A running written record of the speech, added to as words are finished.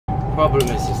problem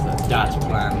is that Dad's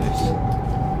planned this.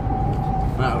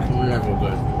 That was never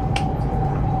good.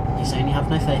 You're saying you have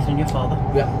no faith in your father?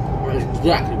 Yeah, that's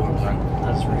exactly what I'm saying.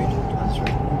 That's rude. That's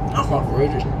rude. That's not rude,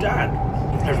 it's Dad.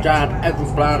 Has Dad ever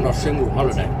planned a single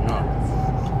holiday? No.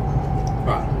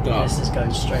 Right, go. This is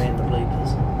going straight in the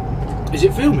bloopers. Is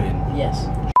it filming? Yes.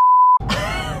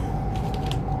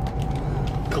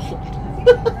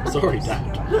 God. Sorry,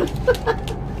 Dad. Do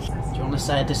you want to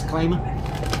say a disclaimer?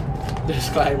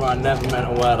 Disclaimer, I never meant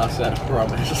a word I said, I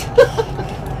promise.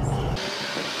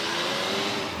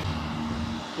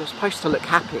 You're supposed to look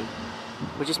happy.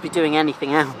 We'll just be doing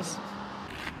anything else.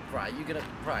 Right, give me the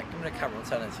camera, I'll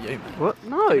turn it to you, mate. What?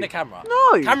 No. Give me the camera.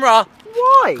 No. Camera!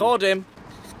 Why? Record him.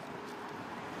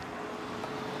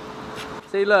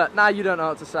 See, look, now you don't know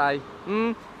what to say.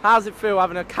 How's it feel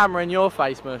having a camera in your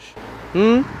face, Mush?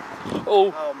 Oh.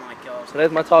 Oh my god.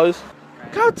 There's my toes.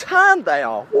 Okay. Look how tanned they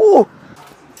are. Whoa.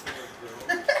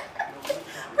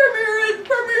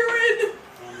 Premier in!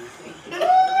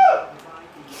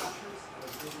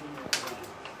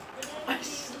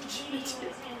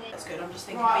 That's good, I'm just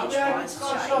thinking beach flies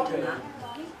and that.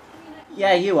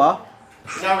 Yeah, you are.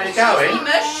 You know where you're going?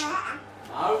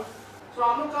 No. So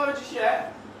I'm not going just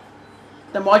yet.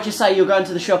 Then why'd you say you're going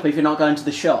to the shop if you're not going to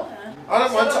the shop? I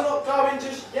don't want I'm to. not going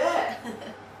just yet.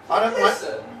 I don't want.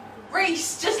 Listen.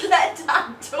 Reese, just let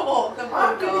Dad talk, the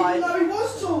How poor did guy. you know he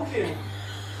was talking?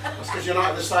 That's because you're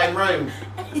not in the same room.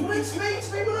 Well, it's me,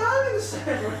 but I'm in the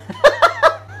same room.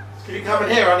 Can you come in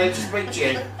here? I need to speak to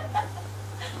you.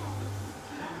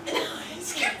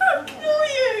 He's gonna kill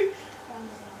you!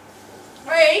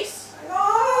 Reese! Hang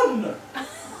on!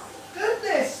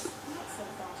 Goodness!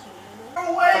 Go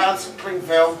away! Found some cling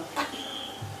film.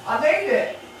 I need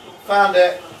it! Found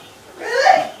it.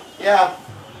 Really? Yeah.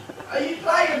 Are you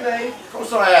playing me? Of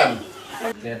course I am.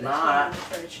 Good Right.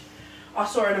 I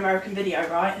saw an American video,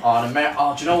 right? Oh,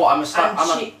 do you know what? And she... Right,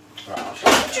 I'll show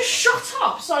you. Just shut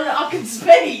up so that I can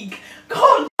speak!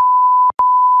 God!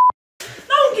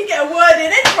 No one can get a word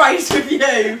in edgeways with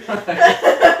you! I'm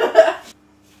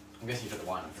guessing you took the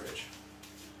wine in the fridge.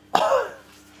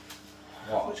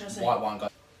 What should I say? White wine, guys.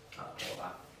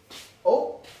 That.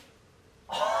 Oh.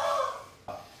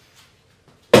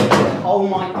 Oh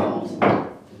my god.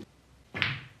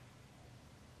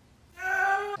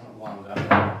 Wine go.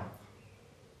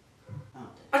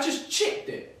 I just chipped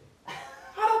it. How'd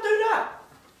I do that?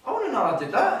 I want to know how I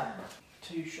did that.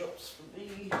 2 shots for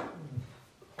me.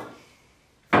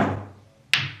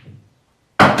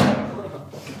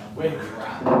 Where you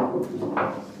at?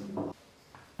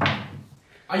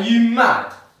 Are you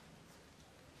mad?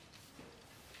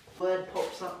 Word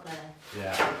pops up there.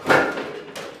 Yeah.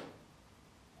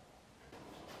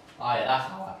 Oh yeah, that's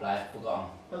how I play. Forgotten.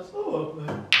 That's all I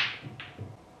play.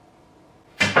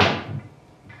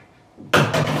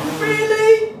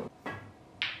 Really?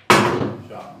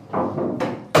 Shut up.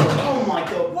 Oh my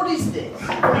god, what is this?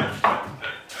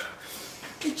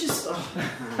 It just... Oh,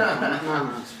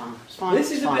 no, it's fine. It's fine.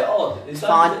 This is a bit odd. It's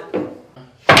fine. Oh,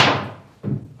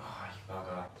 you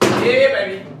bugger. Yeah,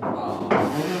 baby. Oh.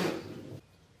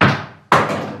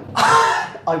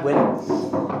 I win.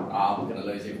 Oh, I'm gonna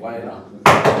lose it way now.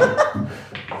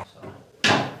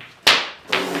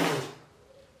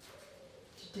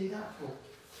 Did you do that for?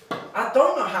 I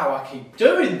don't know how I keep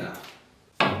doing that.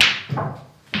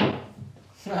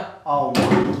 Oh my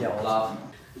god. Love.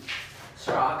 It's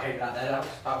alright, I'll keep that there. That's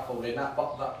about falling. That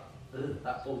ball's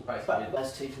basically.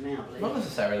 That's 2 for me, I believe. Not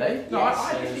necessarily. No, Yes,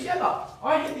 I hit the yellow.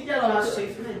 I hit the yellow. That's 2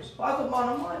 for me. But I got mine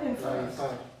on mine in first.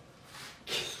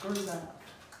 Screw that.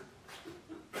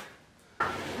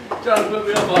 Don't put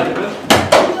me on mine, man.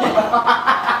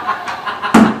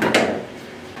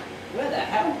 Where the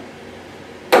hell?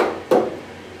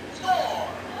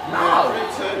 No!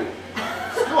 3-2.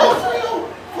 Score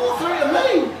 4-3 to me.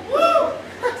 Woo!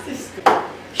 That's this good.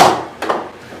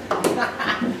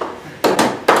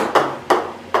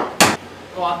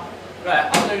 Go on. Right,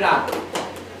 I'll do that.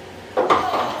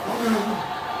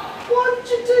 Why did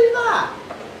you do that?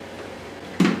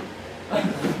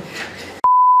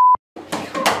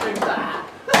 Do that.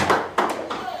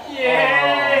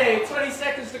 Yay! 20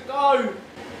 seconds to go.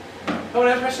 Come on,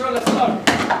 then, pressure on, let's go.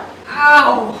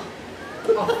 Ow!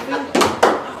 Oh,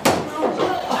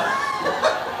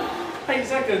 8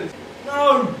 seconds.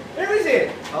 No! Who is it?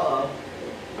 Uh-oh.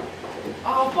 Oh, I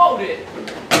bottled it.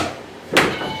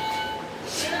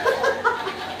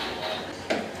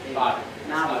 Right.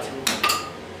 Now let's it's go.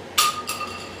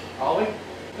 Are we?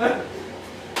 Huh?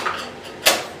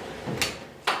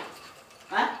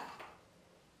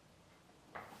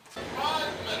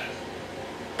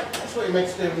 That's what you're meant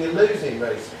to do when you're losing,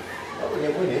 Reese. Not when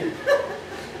you're winning.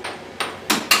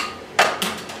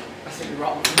 literally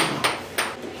right on.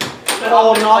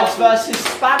 Four knights versus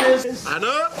spanners.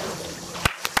 Anna!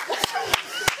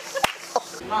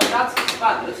 No, that's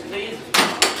spanners, please.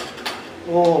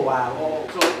 Oh wow. Oh,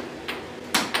 so.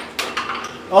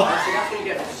 Oh. See, that's what you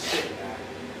get for shit.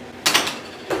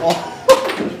 Oh.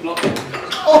 Just block it.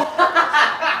 Oh.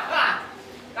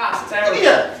 That's terrible.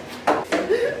 Yeah.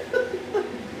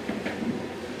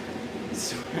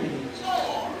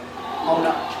 Oh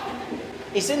no.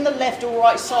 It's in the left or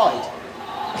right side.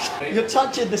 You're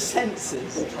touching the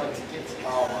sensors.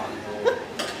 Oh my lord.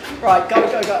 Right, go,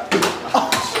 go, go.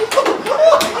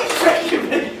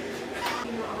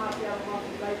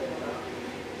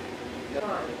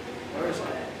 Where is it?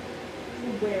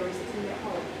 Where is it in your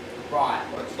home? Right.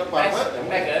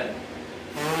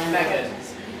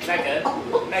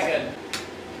 Megan.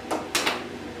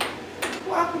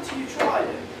 What happened to you trying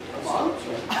it?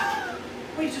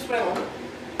 Well, you just went on.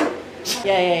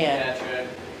 Yeah. Yeah, true.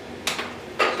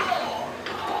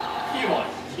 You are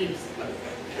useless.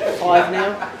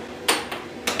 5-0.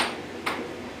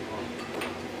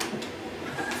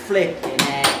 Flipping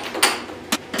it.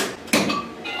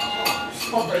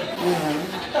 Sorry.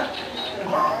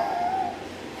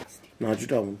 Nigel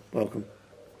Dolman, welcome.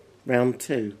 Round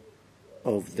 2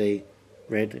 of the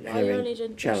Red Are you only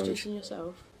Herring Challenge. introducing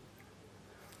yourself?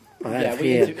 I Yeah, have we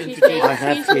here. need to Excuse me, I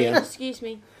have excuse me, here. excuse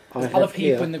me. I Other have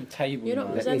people in here. the table. You're not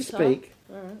Let me presenter. speak.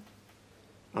 Alright.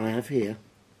 I have here.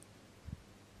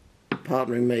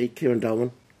 Partnering me, Kieran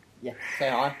Dolman. Yeah. Say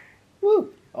hi.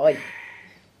 Woo! Oi.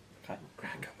 Okay.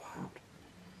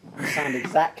 You sound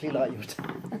exactly like your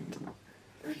dad.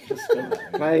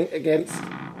 Playing against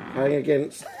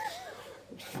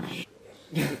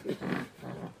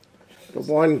the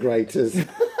wine graters.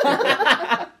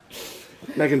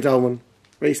 Megan Dolman,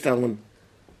 Reece Dolman.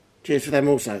 Cheers for them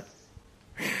also.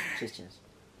 Cheers.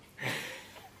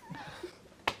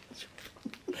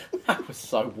 That was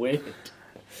so weird.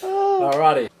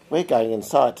 Alrighty. We're going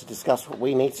inside to discuss what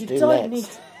we need to do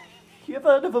next. You ever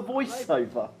heard of a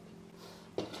voiceover?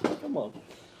 Come on.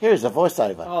 Here is a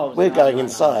voiceover. Oh, we're no, going no.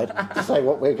 inside to say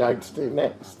what we're going to do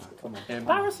next. Come on.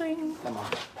 Embarrassing. Come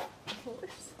on.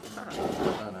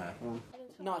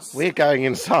 Nice. We're going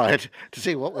inside to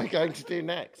see what we're going to do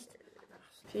next.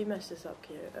 If you mess this up,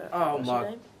 cute. Oh what's my- your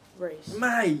name? Reece.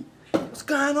 Mate, what's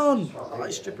going on? Oh,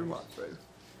 he's stripping right through.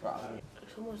 Right.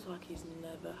 It's almost like he's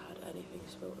never had anything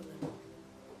spilt on him.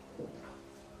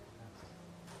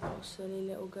 Oh, silly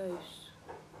little ghost.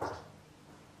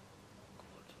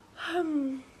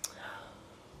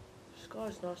 This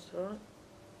guy's nice, alright?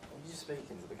 Are you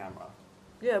speaking to the camera?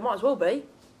 Yeah, might as well be.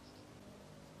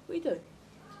 What are you doing?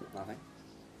 Nothing.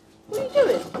 What are you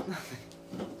doing?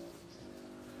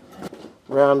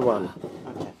 Round 1.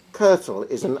 Kirtle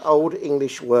is an old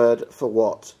English word for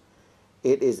what?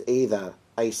 It is either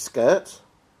a skirt,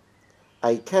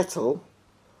 a kettle,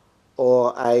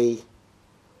 or a...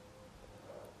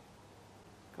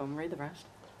 Go on, read the rest.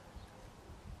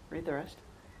 Read the rest.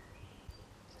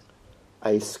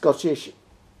 a Scottish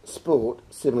sport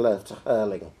similar to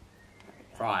hurling.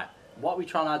 Right. What are we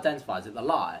trying to identify? Is it the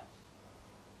lie?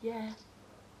 Yeah.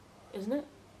 Isn't it?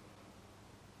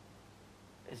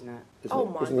 Isn't it? Oh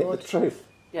my Isn't it God. the truth?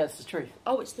 Yeah, it's the truth.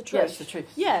 Oh, it's the truth. Yeah, it's the truth.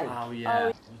 Yeah. Oh, yeah. Oh.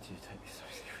 You do take this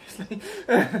so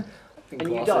seriously. And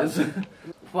you don't?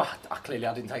 Well, clearly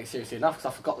I didn't take it seriously enough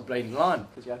because I forgot the bleeding line.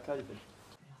 Because you had COVID.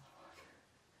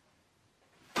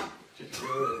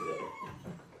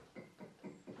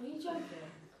 Are you joking?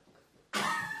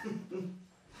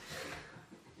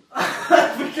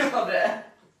 I forgot it.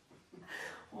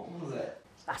 What was it?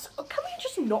 Can we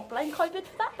just not blame COVID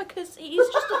for that? Because he's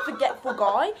just a forgetful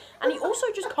guy, and he also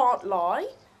just can't lie.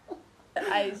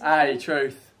 Hey,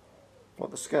 truth.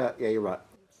 What, the skirt? Yeah, you're right.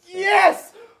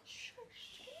 Yes!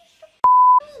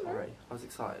 Sorry, I was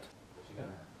excited.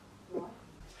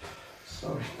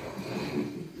 Sorry.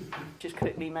 Just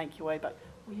quickly make your way back.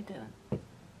 What are you doing?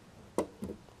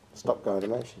 Stop going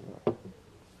animation.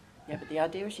 Yeah, but the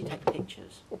idea is you take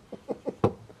pictures.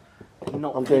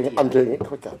 Not I'm doing it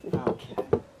quicker. Okay.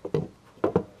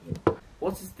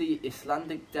 What is the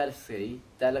Icelandic delicacy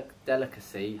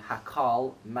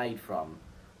hakal made from?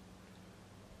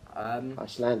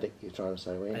 Icelandic, you're trying to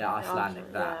say, were you? Yeah,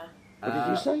 Icelandic, that. What did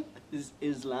you say? Is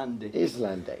Icelandic.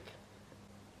 Icelandic.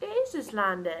 It is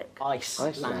Icelandic.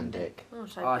 Icelandic. Oh,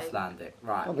 so big. Icelandic,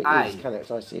 right. Oh, but A. it is, can it?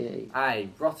 It's ICE. A.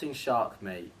 Rotting shark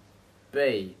meat.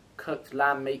 B. Cooked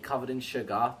lamb meat covered in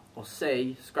sugar. Or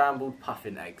C. Scrambled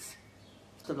puffin eggs.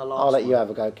 Than the last I'll let you one. have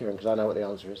a go, Kieran, because I know what the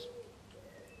answer is.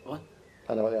 What?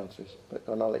 I know what the answer is, but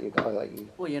I'll let you go. I'll let you.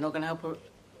 Well, you're not going to help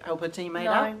a teammate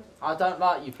No. out? I don't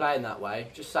like you playing that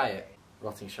way. Just say it.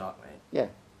 Rotting shark meat. Yeah.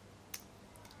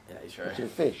 Yeah, is true. Watching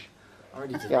fish. I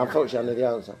already did. Yeah, unfortunately, I know the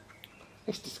answer.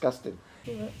 It's disgusting.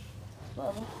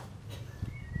 Whatever.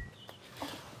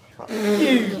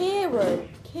 Kieran.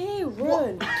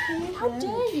 Kieran. How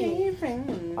dare you?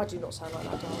 Kieran. I do not sound like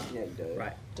that, do I? Yeah, you do.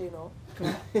 Right. Do not.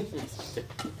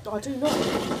 I do not.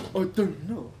 I don't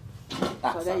know.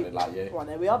 That So there sounded like you. Right,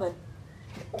 there we are then.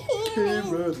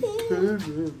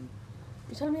 Kieran.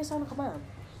 You telling me I sound like a man?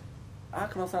 How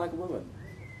can I sound like a woman?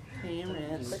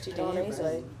 But you darn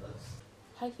easily.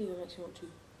 Behaviour makes you want to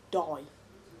die.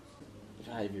 Your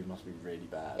behaviour must be really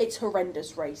bad. It's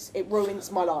horrendous, Race. It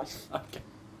ruins my life. Okay.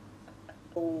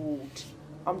 Cold.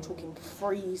 I'm talking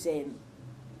freezing.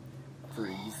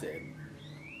 Freezing.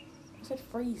 I said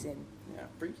freezing. Yeah,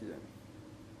 freezing.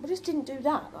 I just didn't do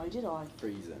that though, did I?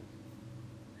 Freezing.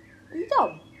 Are you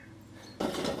dumb?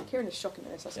 Kieran is shocking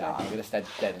at this, I Yeah, swear. I'm going to stare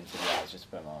dead into the eyes just to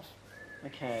put him off.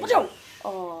 Okay. Watch out!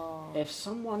 Oh. If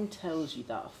someone tells you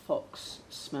that a fox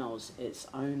smells its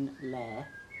own lair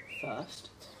first,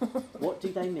 what do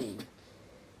they mean?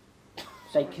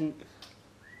 They can.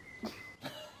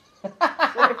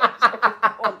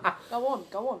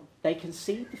 Go on. They can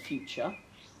see the future.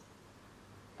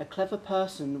 A clever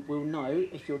person will know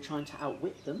if you're trying to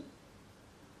outwit them.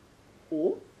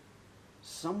 Or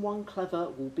someone clever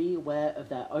will be aware of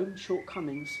their own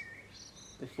shortcomings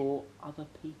before other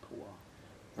people are.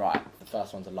 Right, the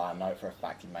first one's a lie. I know for a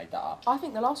fact he made that up. I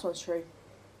think the last one's true.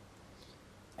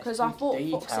 Because I thought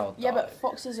foxes, yeah, but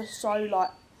foxes are so like.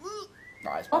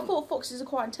 Right, I thought foxes are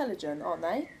quite intelligent, aren't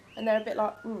they? And they're a bit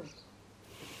like.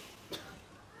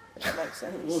 If that makes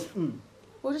sense.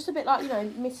 Well, just a bit like, you know,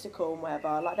 mystical and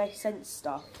whatever. Like they sense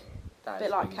stuff. A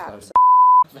bit like cats.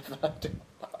 They're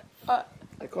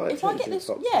quite If I get attentive this,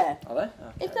 foxes. yeah. Are they?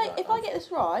 Okay, If I get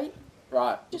this right,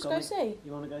 Right. just go see.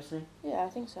 You want to go see? Yeah, I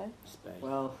think so. It's B.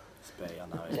 Well, It's B, I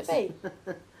know Is it it is. B?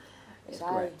 it's A.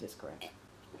 correct. It's correct.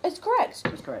 It's correct.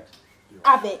 It's correct.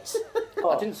 Have it.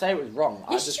 I didn't say it was wrong.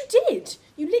 Yes, I just, you did.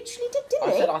 You literally did, didn't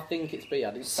I you? said I think it's B.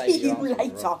 I didn't say See your you answer was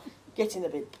later. wrong. Get in the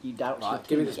bin. You doubt Right,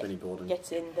 give me the spinning board. And...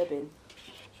 Get in the bin.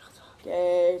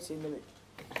 Get in the bin.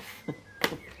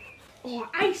 Oh,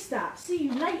 I aced that. See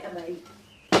you later, mate.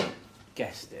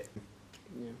 Guessed it.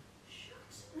 Yeah.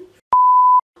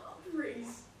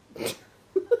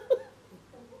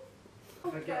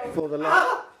 For the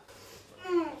last.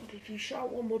 If you shout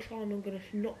one more time, I'm going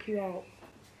to knock you out.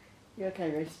 You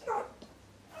okay, Reese? Oh,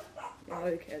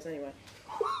 who cares anyway?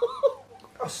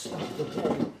 That's a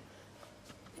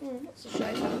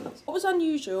shame. What was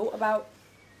unusual about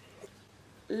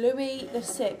Louis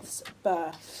VI's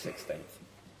birth?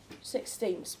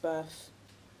 16th birth.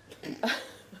 It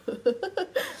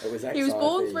was He was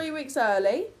born XIV. 3 weeks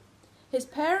early. His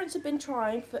parents had been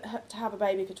trying to have a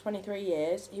baby for 23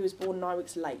 years. He was born 9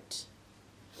 weeks late.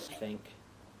 I think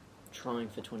trying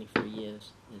for 23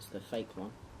 years is the fake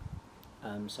one.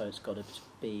 So it's got to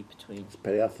be between.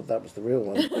 Petty, I thought that was the real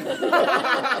one. It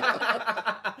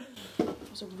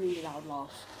was a really loud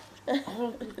laugh.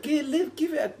 Oh,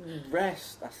 give it a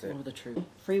rest. That's it. Or the truth.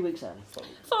 3 weeks early.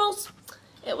 False.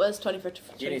 It was 23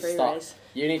 You need, to 23 start, days.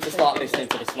 you need to start listening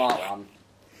to the smart one.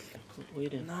 What are you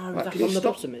doing? No, Right, that's can you From the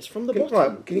stop? bottom. It's from the Can, bottom.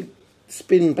 right, can you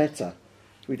spin better?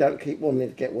 So we don't keep wanting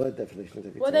to get word definitions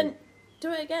every Well time. then,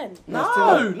 do it again.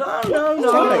 No, No,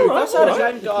 that's how the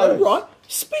game goes. Right.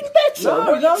 Spin better. No, what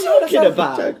are you no, talking that's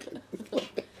about? Joking. I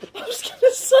was going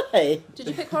to say. Did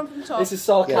you pick one from the top? This is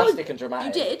sarcastic and You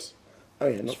dramatic. did? Oh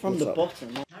yeah, not It's from the top.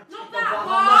 bottom. Not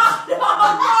that one!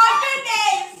 Oh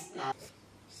my goodness!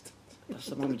 That's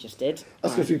the one we just did.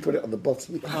 That's because we put it on the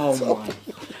bottom. Oh my.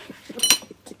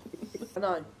 I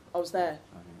know. I was there.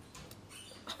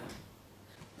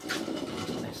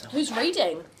 Who's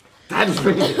reading?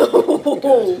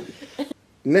 Oh.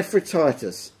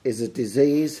 Nephritis is a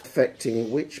disease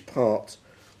affecting which part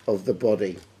of the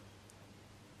body?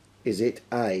 Is it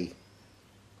A?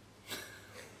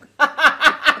 You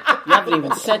haven't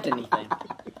even said anything.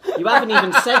 You haven't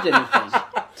even said anything.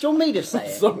 Do you want me to say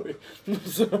it? Sorry. Do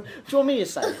you want me to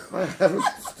say it? I haven't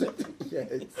said it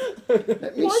yet.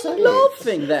 Let me Why say are you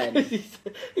laughing then?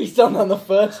 He's done that on the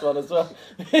first one as well.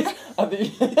 I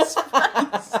think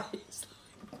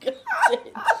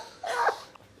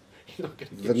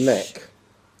The neck.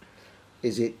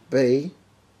 Is it B,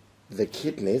 the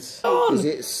kidneys? Is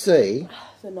it C,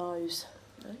 The nose.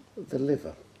 the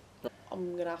liver?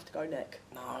 I'm going to have to go neck.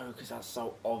 No, because that's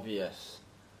so obvious.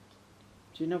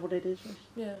 Do you know what it is, Reece?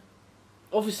 Yeah.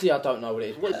 Obviously, I don't know what it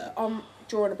is. What is I'm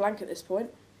drawing a blank at this point.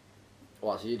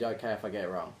 What, so you don't care if I get it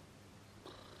wrong?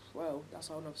 Well, that's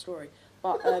a whole other story.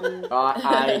 But,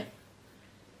 Alright,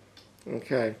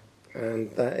 Okay, and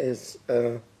that is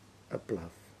a bluff.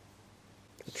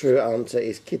 The true answer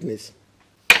is kidneys.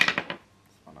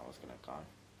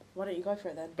 Why don't you go for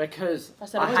it then? Because I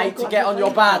said, I oh, hate you've to got get your on your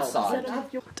phone bad out.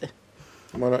 side.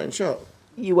 Am I not in shot?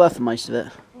 You were for most of it.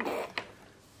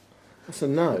 That's a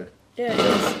no. Yeah, it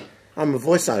is. I'm a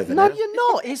voiceover No, now.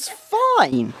 you're not. It's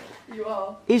fine. You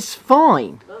are. It's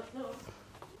fine. No.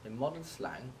 In modern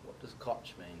slang, what does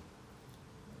cotch mean?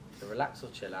 To relax or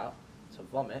chill out, to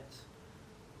vomit,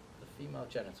 the female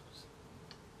genitals.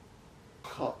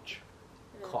 Cotch.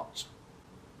 Cotch.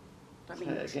 That Say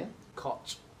it again.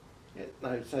 Cotch. Yeah,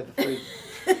 no, say the three.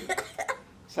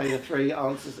 Say the three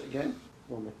answers again.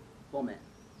 Vomit. Vomit.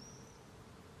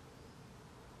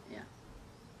 Yeah.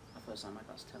 I thought sounded like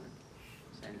I was telling.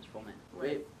 Saying it's vomit.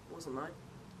 Wait, wasn't I?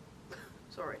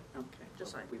 Sorry. Okay.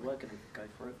 Just saying. We were going to go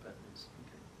for it, but it's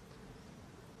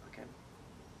okay. Okay.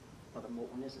 Well, then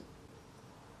what one is it?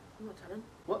 I'm not telling.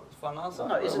 What? Fun answer.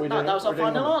 No, isn't We're that? doing- That was our we're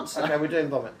doing final vomit. answer. Okay, we're doing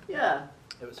vomit. Yeah.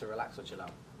 It was to relax or chill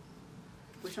out.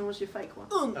 Which one was your fake one?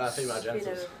 Female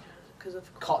genitals. Because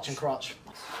of Cotch and crotch.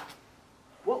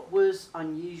 What was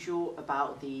unusual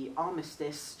about the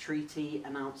Armistice Treaty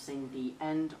announcing the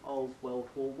end of World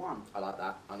War One? I like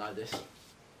that. I know this.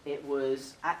 It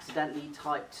was accidentally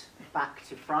typed back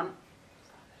to front.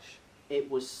 It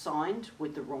was signed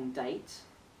with the wrong date.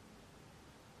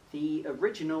 The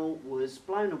original was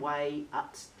blown away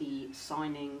at the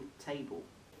signing table.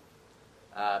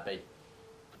 B.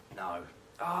 No.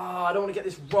 Oh, I don't want to get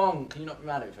this wrong. Can you not be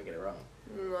mad at me if I get it wrong?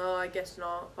 No, I guess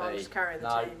not. But I'm Hey, just carrying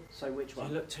the no. team. So which You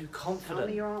one? look too Tell me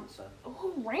confident. your answer.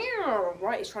 Oh, wow.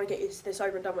 Right, he's trying to get this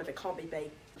over and done with. It can't be B.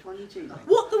 Which one are you choosing?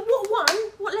 What one?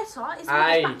 What letter is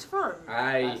A. back to front?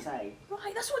 That's A.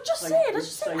 Right, that's what I just So- said. I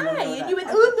just so said you A, know and that- you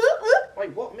went.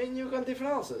 Wait, what? Me and you have got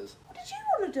different answers? What did you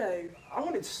want to do? I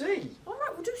wanted C. All right,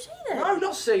 we'll do C then. No,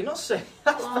 not C, not C.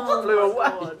 That's Oh, flew my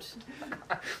away.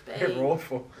 God. You're B.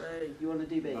 awful. You want to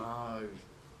do B? No.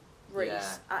 Reese,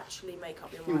 Yeah. actually make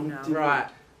up your mind now. Right,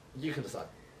 you can decide.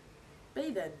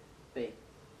 B then. B.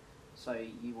 So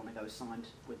you want to go signed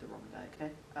with the wrong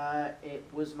day, okay? It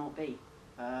was not B.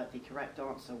 The correct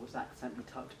answer was accidentally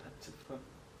tucked back to front.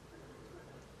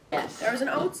 Yes. There is an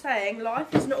old saying,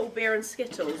 life is not all beer and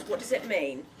skittles. What does it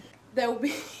mean? There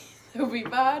will be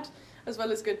bad as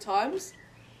well as good times.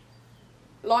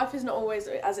 Life is not always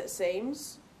as it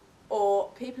seems. Or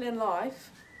people in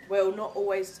life will not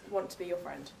always want to be your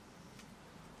friend.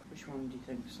 Which one do you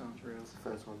think sounds real? The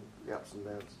first one, the ups and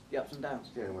downs. The ups and downs.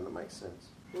 It's the only one that makes sense.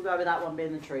 We'll go with that one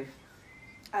being the truth.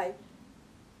 A.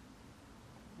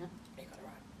 Yeah. You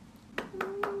got it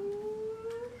right.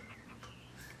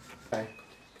 Okay.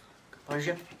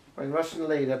 Composure. When Russian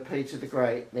leader Peter the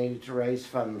Great needed to raise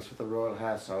funds for the royal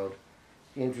household,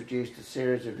 he introduced a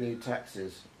series of new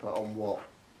taxes, but on what?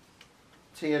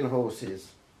 Tea and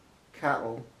horses,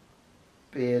 cattle,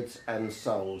 beards and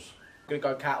souls. Gonna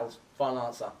go cattles. Final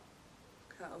answer.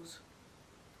 Cattles.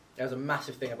 There was a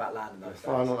massive thing about land in The those days.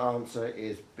 final answer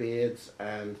is beards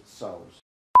and souls.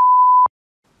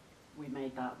 We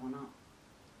made that one up.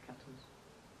 Cattle.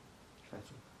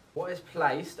 Cattle. What is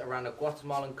placed around a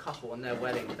Guatemalan couple on their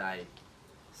wedding day?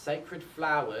 Sacred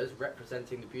flowers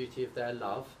representing the beauty of their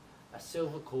love, a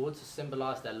silver cord to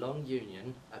symbolise their long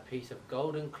union, a piece of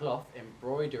golden cloth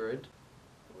embroidered,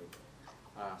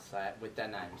 say it, with their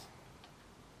names.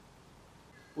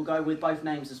 We'll go with both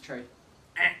names as true.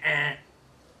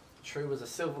 True was a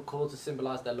silver cord to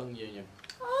symbolise their long union.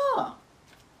 Ah!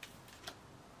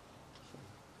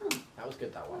 That was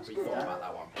good, that one. We thought about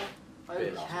that one.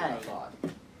 Bit last one, Okay. at 5.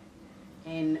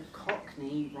 In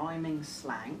Cockney rhyming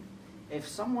slang, if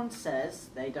someone says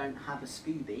they don't have a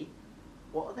Scooby,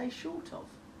 what are they short of?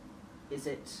 Is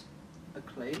it a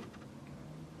clue,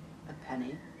 a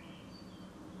penny,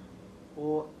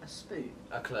 or a spoon?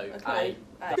 A clue. A clue. A.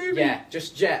 A. Yeah,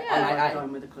 just jet. Yeah. I I'm like A.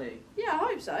 going with a clue. Yeah, I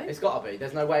hope so. It's got to be.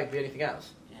 There's no way it could be anything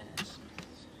else. Yes.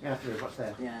 You have to read what's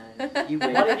there. Yeah, you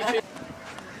win. Why did you choose?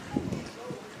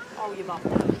 Oh, your mum.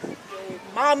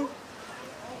 Mum!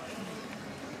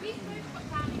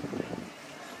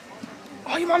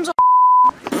 Oh, your mum's a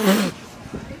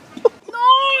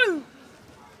No!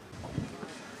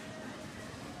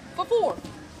 For 4.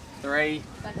 3.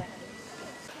 Okay.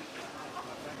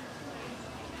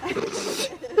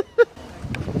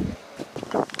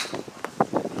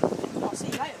 I'll see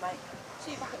you later, mate.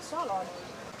 See you back at the sideline.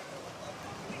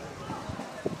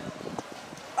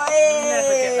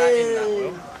 Never get that in, that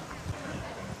will.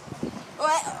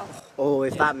 Oh,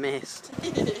 if that missed.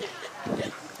 He's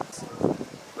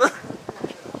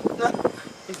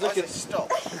looking at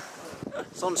stop.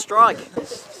 It's on strike.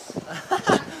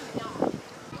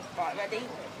 Right, ready?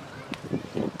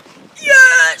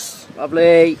 Yes!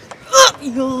 Lovely.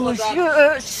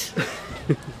 Yes!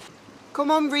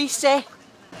 Come on, Reese.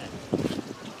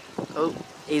 Oh,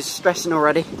 he's stressing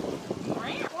already.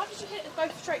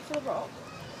 for the rock.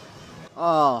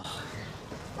 Oh.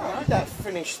 How did that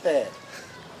finish there?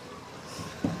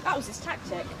 That was his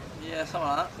tactic. Yeah, something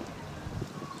like that.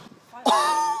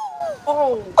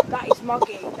 Oh, that is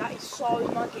muggy. That is so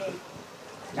muggy.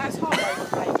 That's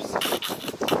heartbreaking, babes.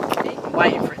 I'm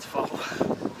waiting for it to fall.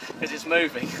 Because it's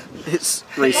moving. It's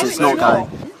Reese, No, it's not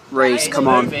going. Reese, come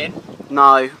on. Moving.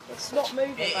 No. It's not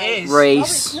moving, It babe. is. No, Reese.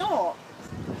 it's not.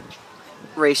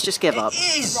 Reese, just give up.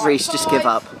 is. Reese, just give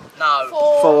up. No.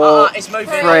 4, It's moving.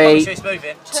 3, I promise you it's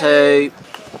moving. 2.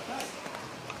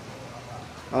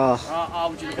 Oh. Oh,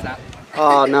 would you look at that?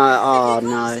 Oh no, oh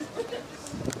no.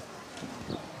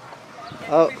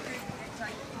 Oh.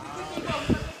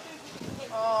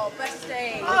 Oh,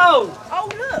 bestie. Oh! Oh,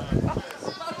 look.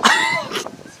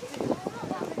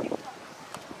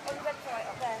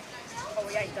 Oh,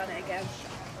 we ain't done it again.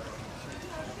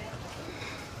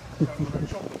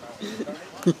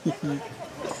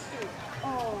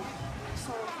 Oh,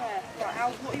 so unfair. Right,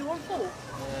 Al, what are you on for?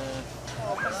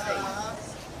 Oh, bestie.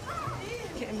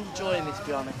 Get him enjoying this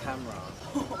behind the camera.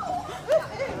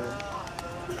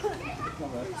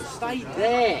 Stay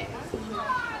there.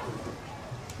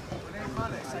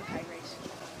 It's okay, Reese.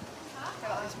 I feel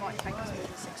like this might take us more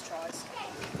than 6 tries.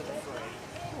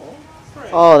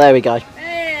 Oh, there we go.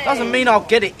 Hey. Doesn't mean I'll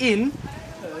get it in.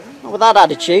 Not with that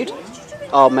attitude.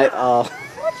 Oh, mate. Oh.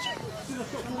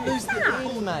 Lose the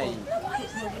in, mate.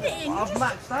 I've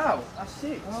maxed out. That's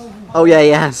it. Oh yeah,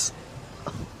 yes.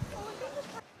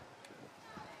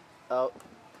 Oh.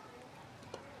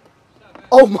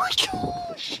 Oh my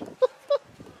gosh.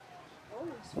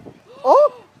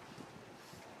 Oh.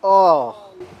 Oh.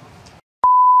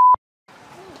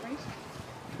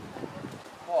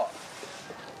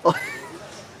 What?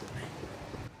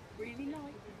 Really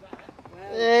light. Well,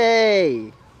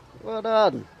 Hey. Well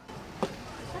done.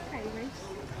 it's okay, Reese.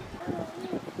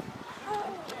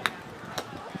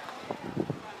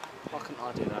 Why couldn't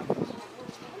I do that?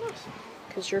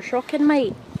 Because you're shocking,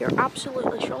 mate. You're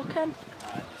absolutely shocking.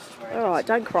 Alright,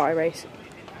 don't cry, Reese.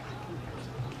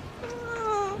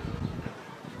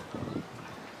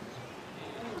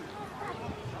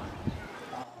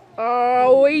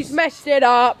 Oh, he's messed it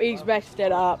up. He's messed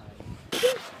it up.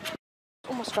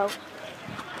 Almost fell.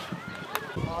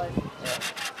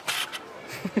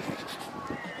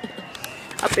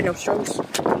 Up in nostrils.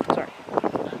 Sorry.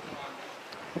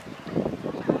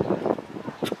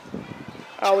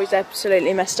 Oh, he's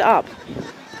absolutely messed it up.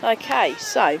 Okay,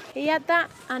 so he had that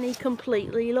and he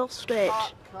completely lost it.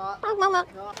 Are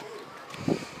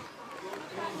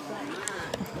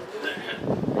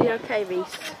you okay,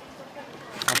 Reese?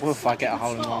 I will if I get a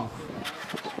hole in one.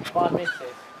 If I miss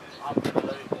it, I'm going to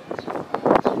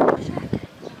lose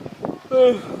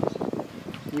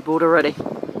it. You bored already?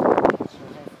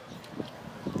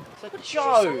 It's a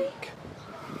joke.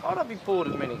 Why would I be bored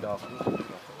of mini golf?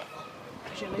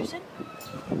 Because you're losing?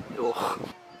 Oh.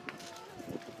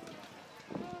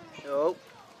 Oh.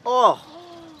 Oh.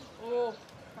 Oh.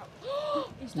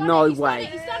 He's done No it, he's way. Done it,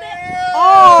 he's done it.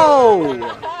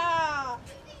 Oh.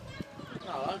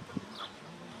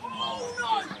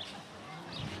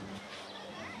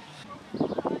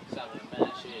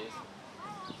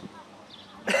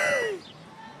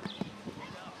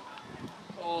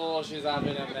 Oh, she's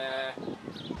having a mare.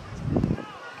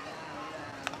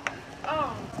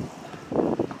 Oh.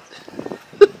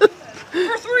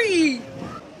 For 3!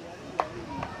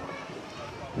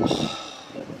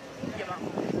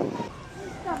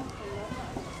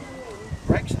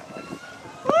 Breaks that way.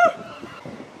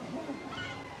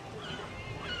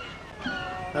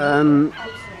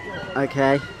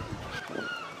 Okay.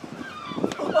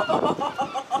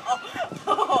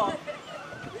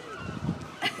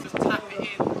 Just tap it in.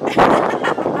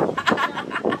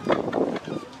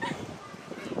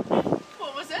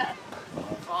 What was it?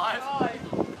 5. 5.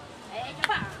 Hey, come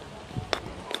back.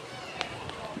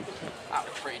 That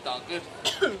was pretty darn good.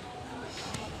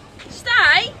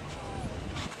 Stay.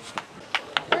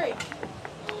 3.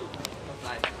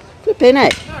 Flipping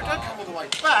it. No, don't come all the way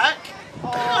back.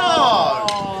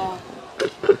 Oh.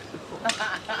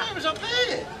 It was up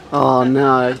there. Oh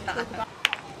no.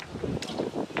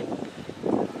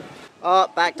 Oh,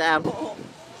 back down. Oh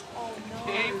no.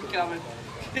 Keep coming.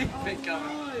 Keep it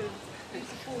coming. No. Use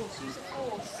the force, use the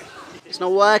force. It's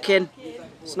not working.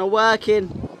 It's not working.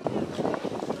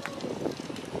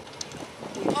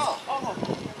 Oh.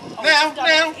 Now, He's done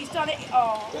now. It. He's done it.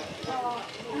 Oh.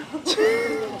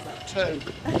 2.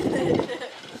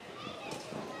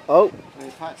 Oh.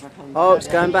 Oh, it's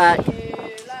going back. See you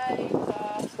later.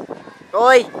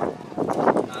 Oi. No,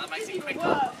 that makes it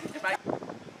quicker.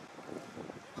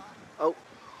 Oh.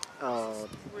 Oh.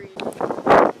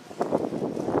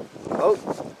 Oh.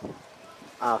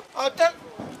 Ah. Oh, don't.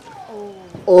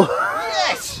 Oh.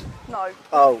 Yes! No.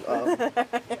 Oh.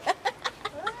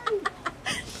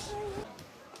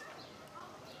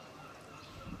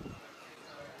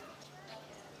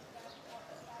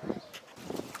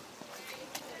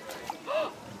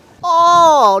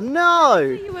 Oh no!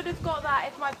 You would have got that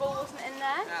if my ball wasn't in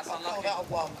there. That's unlucky. Oh, that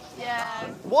one. Yeah.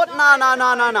 What? No.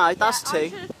 That's Yeah, I two.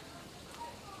 should've-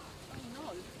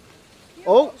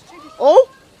 Oh. Oh.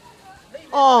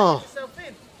 Oh.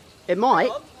 It might.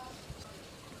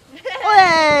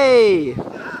 Hey!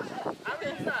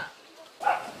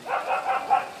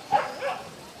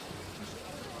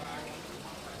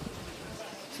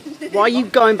 Why are you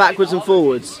going backwards and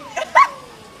forwards?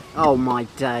 Oh my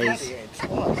days.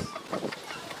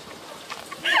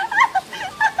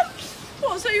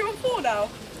 What, so you're on 4 now?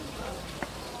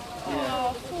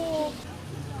 Oh,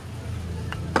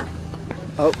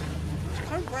 4. Oh.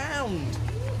 Go round.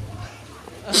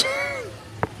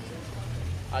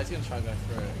 I was going to try and go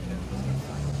through it.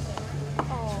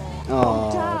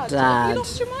 Oh, Dad. You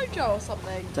lost your mojo or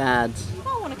something? Dad.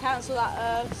 I want to cancel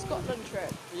that Scotland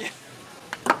trip. Yeah.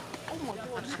 Oh my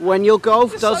god. When your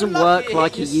golf doesn't lucky work it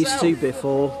like hit it used to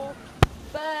before,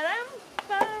 Ba-dam,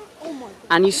 bam. Oh my god.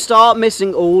 and you start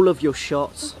missing all of your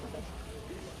shots.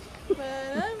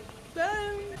 Ba-dam,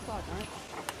 bam. God,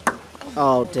 no.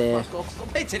 Oh dear. Stop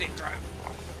hitting it, Drew.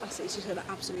 That's it, he's just going to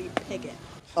absolutely pig it.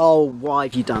 Oh, why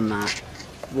have you done that?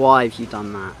 Why have you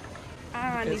done that?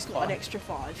 And he's got an extra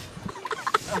 5.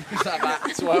 Is that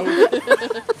about 12?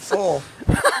 4.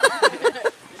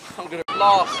 I'm going to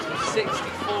blast with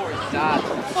 64 is Dad.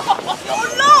 You're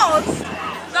lost!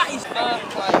 That is Third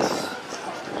place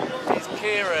is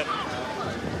Kieran.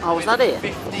 Oh, was that it?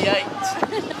 58.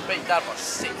 Beat Dad by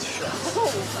 6 shots.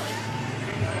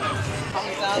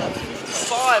 Comes down at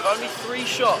 55, only 3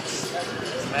 shots.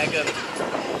 Megan.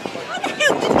 How the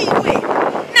hell did he win?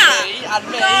 Nah. Me and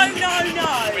me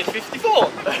No. with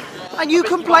 54. And you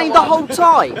complained the whole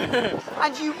time,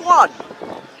 and you won.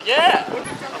 Yeah. I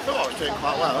thought I was doing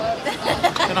quite well.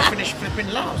 Then I finished flipping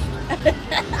last.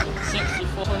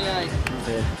 64-28. I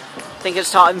think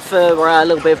it's time for a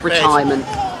little bit of retirement.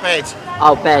 Bed.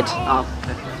 Oh, bed. Oh.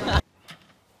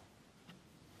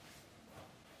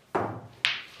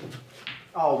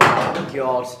 Oh my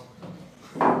god.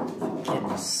 For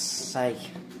goodness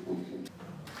sake.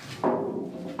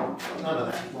 None of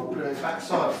that. I'll put it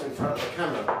backside in front of the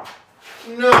camera.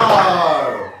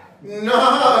 No! No!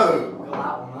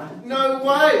 No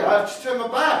way! I have to turn my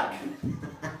back.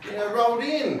 You know, rolled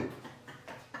in.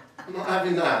 I'm not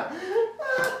having that.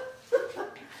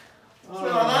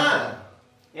 Something like that.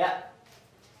 Yeah.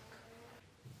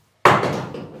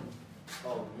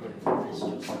 Oh, really? It's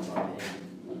just like right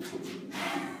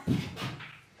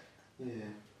here. Yeah.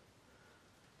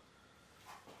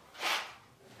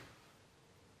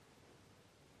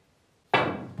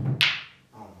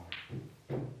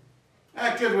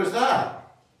 How good was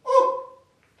that? Oh!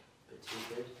 Bit too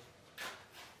good.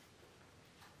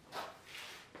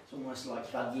 It's almost like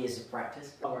you've had years of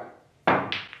practice. Alright.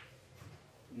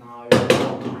 No.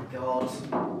 Oh my god.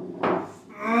 Oh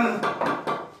my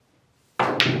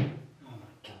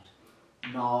god.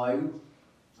 No.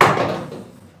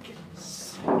 Goodness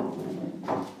sake.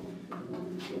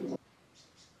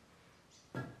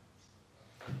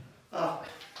 Oh.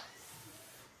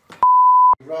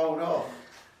 Rolled off.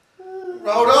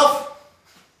 Rolled off!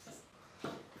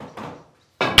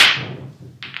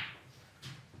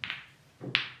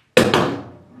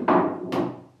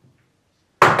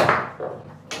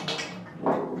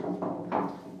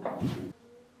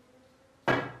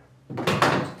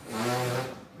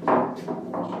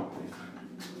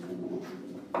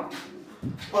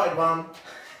 Right one.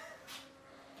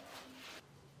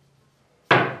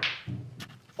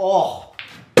 Oh!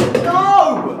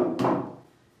 No!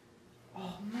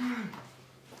 Oh man,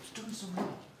 I was doing so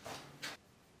well.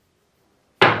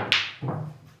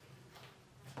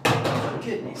 For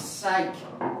goodness sake.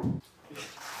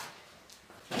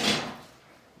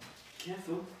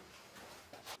 Careful.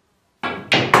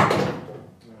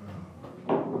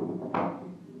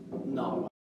 No.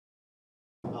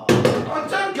 Oh. Oh,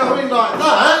 don't go in like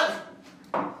that!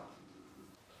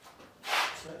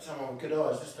 Let someone with good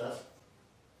eyes, this does.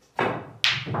 No,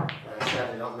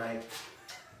 sadly not me.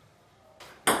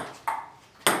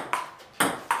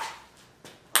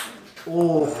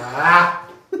 Oh. Ah!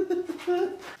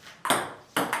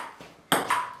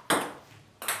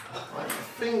 Like a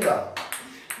finger.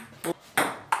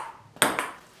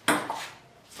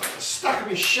 It's like the stuck of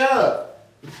his shirt.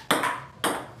 Oh,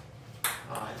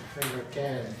 the finger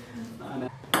again. I know.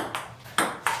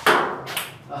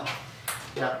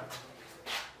 Yeah.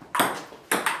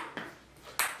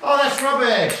 That's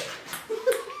rubbish.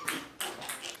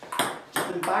 Just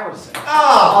embarrassing.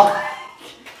 Oh!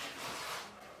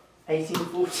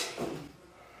 1814.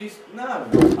 No.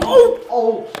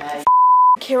 Oh! Okay.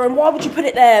 Kieran, why would you put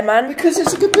it there, man? Because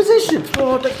it's a good position.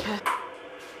 Oh, I don't care.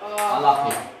 I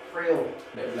love you. Real. A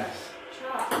little less.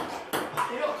 Shut up.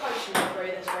 You're not coaching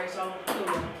referee this race, I'll kill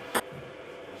you.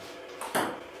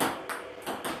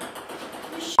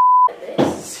 You're at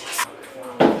this.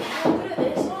 You're good at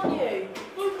this, aren't you?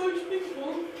 I'm coaching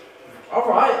people.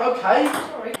 Alright, okay.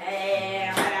 Sorry.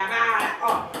 Oh,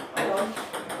 hang on.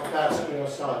 I'm glad something on your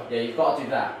side. Yeah, you've got to do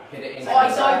that. Hit it in. Oh, I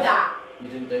know that. You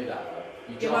didn't do that though.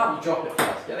 You Give drop, up. you drop it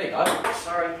first. Yeah, there you go.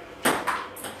 Sorry.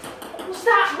 What's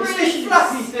that? It's this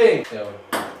fluffy thing. Still.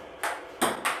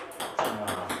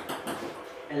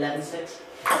 11-6.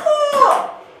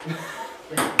 Oh!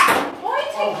 Why are you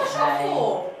taking a shot Okay. for?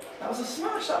 That was a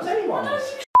smash. That was anyone's.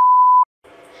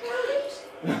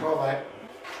 Bravo. Oh, right.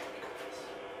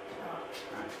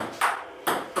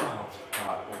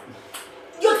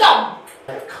 You're done!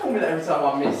 Call me that every time I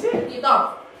miss it. You're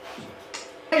done.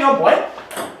 Hang on, boy.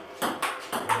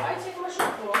 Why are you taking my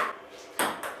shot for?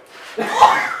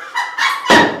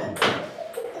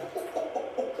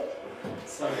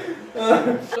 Sorry.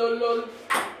 Lol.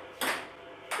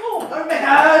 Oh, Don't make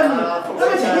hand. I thought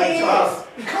Don't it was hit going it. to us.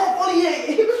 You can't volley it.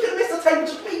 He was going to miss the table.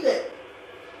 Just beat it.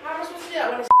 how am I supposed to do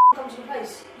that when it's comes to the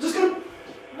place? Just going to.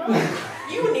 No,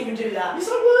 you wouldn't even do that. Yes,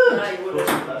 I would. No, you wouldn't.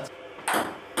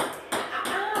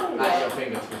 Ow! That's your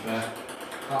finger, to be fair.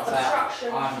 Can't say Obstruction.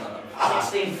 I haven't done that.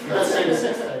 16.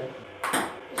 13-16.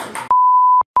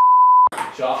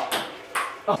 Shot.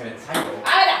 Oh, going to table.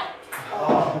 Ada!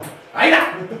 Oh. Aida!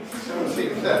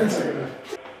 17-13.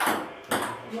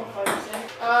 Not focusing.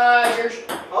 You're...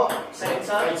 Oh, same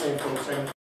time.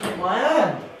 18-14. Hit my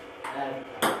hand.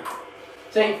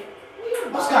 See,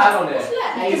 what's going on here? What's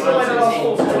left? He's going to last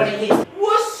 18, 20 hits.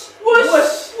 Wuss!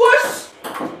 Wuss! Wuss!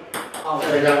 Oh,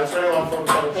 There we go.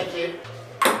 21-14. Thank you.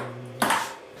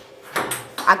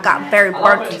 I got very I like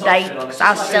bored putting today top spin on it. because I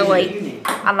was silly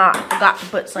and I forgot to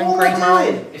put some cream on.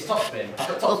 It's top spin. I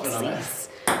put top spin on it. Oopsies.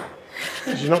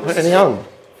 Did you not put any on?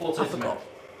 4 I forgot.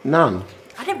 None.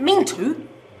 I didn't mean to.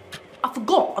 I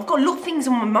forgot. I've got a lot of things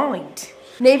on my mind.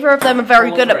 Neither of them are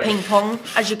very good at 4-3. ping pong,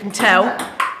 as you can tell,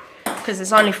 because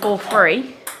it's only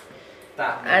 4-3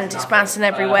 That and means it's nothing. bouncing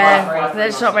everywhere. Right, They're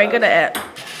just not very good at it. Do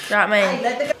you know what I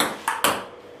mean?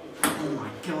 Oh my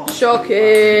god.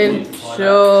 Shocking.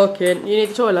 Shocking. You need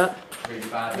the toilet? Really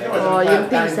bad. Oh, you can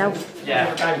pee yourself.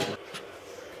 Yeah.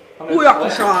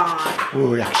 Booyakasha!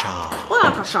 Booyakasha.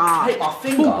 Booyakasha! Hit my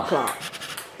finger.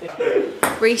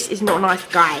 Reese is not a nice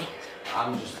guy.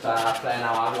 I'm just playing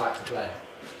how I like to play.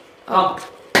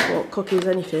 What cocky is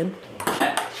anything?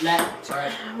 Left.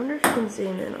 Sorry. I wonder if you can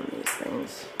zoom in on these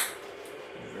things.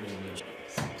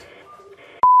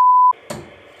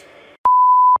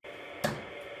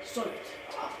 Solid.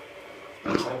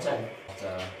 10.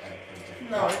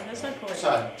 No, there's no point.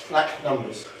 So, black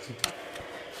numbers.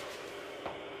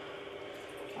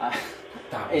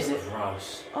 That Is was it-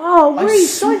 gross. Oh, I'm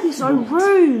Reese, so don't be so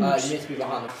rude. You need to be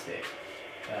behind the stick.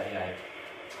 Yeah.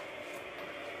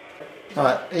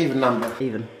 Right, even number.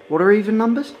 Even. What are even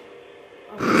numbers?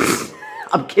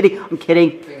 I'm kidding. I'm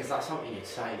kidding. I think is that something you'd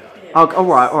say though?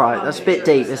 Oh, all right. That's a bit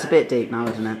deep. It's a bit deep now,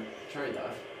 isn't it? True though.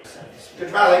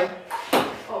 Good rally.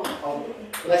 Oh.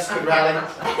 Less good rally.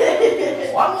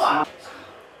 One.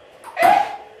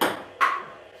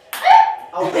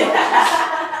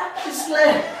 Just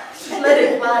let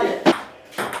it play.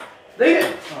 Leave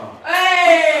it. Oh.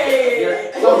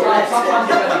 Hey! Sometimes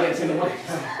you're better against in the way.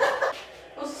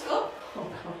 What's the score?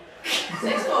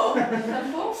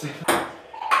 6-4? 7-4?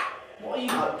 What are you?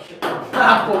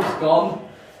 That ball's gone.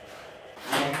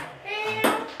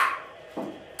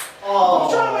 Oh. I'm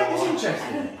trying to make this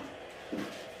interesting.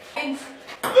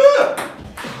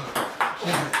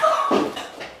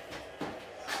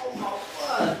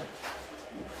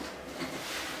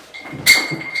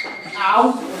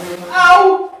 Ow!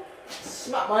 Ow!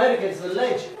 Smack my head against the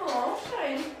ledge. Oh,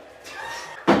 shame.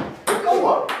 Go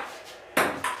on.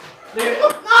 No!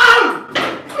 What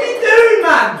are you doing,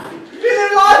 man? You've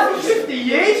been alive for 50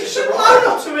 years. You should know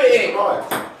not to hit it. Right.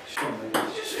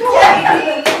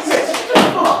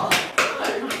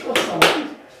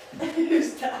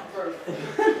 Who's that, bro?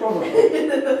 In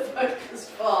the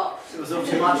focus part. It was all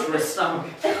too much for his stomach.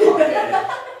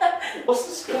 What's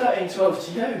the skirting 12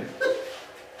 to you? I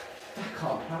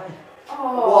can't play.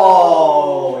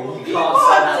 Whoa! You You can't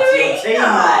say that to your can't do it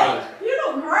teammate. You're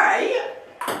not great.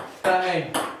 Dang.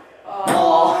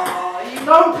 Oh, you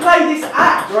Don't play this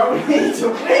act, or we need to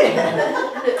win.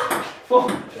 Fuck.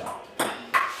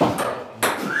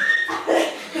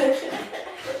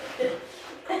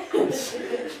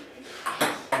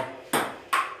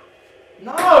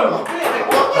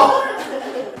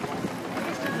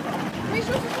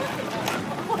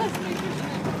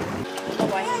 Oh,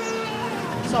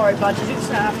 wait. Sorry, bud, you're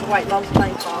just going to have to wait long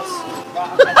plane pass.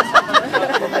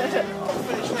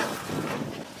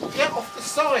 Get off the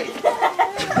side!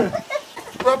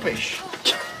 Rubbish!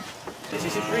 This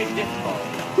is really difficult.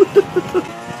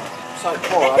 So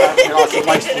poor, I don't feel like I'm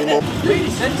wasting any more. It's really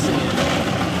sensitive.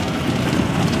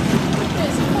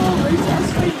 It's a poor route, has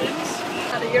feelings.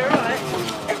 Anna, you're alright.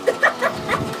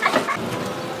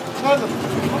 Turn the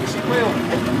fucking wheel!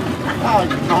 Oh,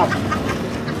 you can't.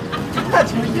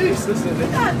 That's useless, isn't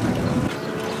it? Dad.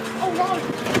 Oh no,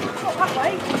 it's not that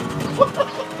way.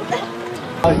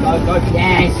 Go, go, go.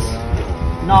 Yes!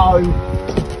 No!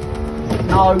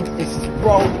 No, this is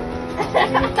wrong.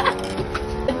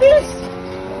 This!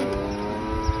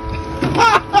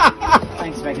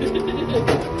 Thanks, Megan.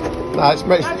 No, it's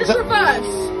Now just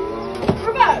reverse.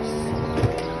 Reverse.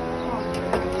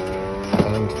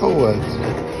 and forwards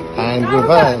and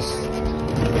reverse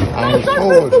and Don't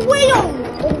forward. move the wheel!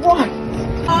 Alright!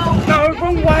 Oh, No,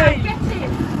 wrong way. Get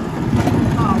it.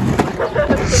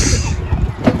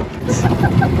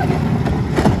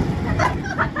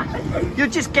 You're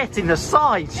just getting the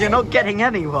sides, you're not getting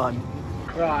anyone.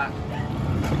 Right.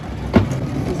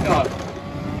 Let's go.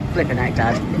 Flipping heck,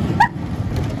 Dad.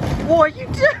 What are you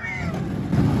doing?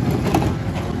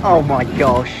 Oh my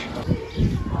gosh.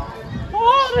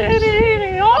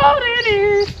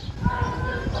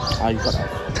 Oh, you got that.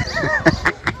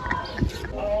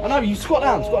 I know, you squat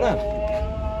down, squat down.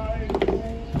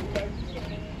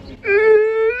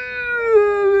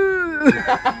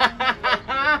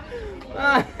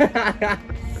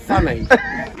 Funny.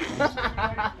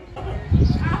 Ow,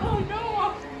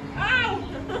 no! Ow!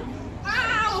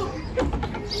 Ow!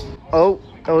 Oh,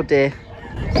 oh dear.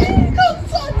 You got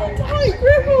such a tight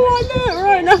grip on my neck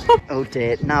right now. Oh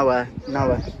dear. Noah,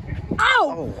 Noah. Ow!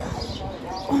 Oh,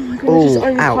 Oh my god, I Oh, just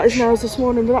only cut his ouch. nails this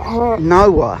morning, but that hurt.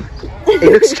 Noah. He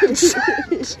looks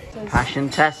concerned. Passion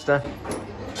tester.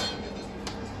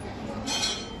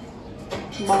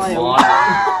 Mile.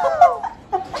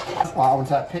 Right, I want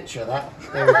that picture of that.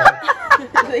 There we go.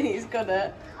 I think he's got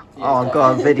it. Oh, I've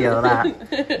got a video of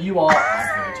that. You are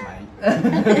average,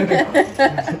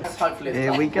 mate. Hopefully it's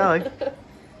Here we go.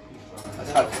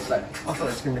 Let's hope it's safe. I thought it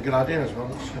was going to be a good idea as well.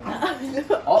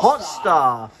 Hot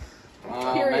stuff.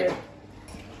 Period. Mate.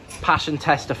 Passion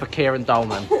tester for Kieran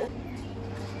Dolman.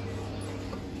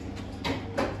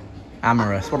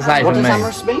 Amorous. What does that What even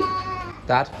does mean? amorous mean?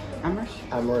 Dad? Amorous?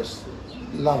 Amorous,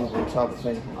 lovable type of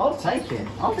thing. I'll take it.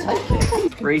 I'll take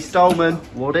it. Reece Dolman.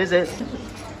 What is it?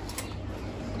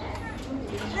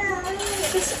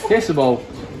 Kissable.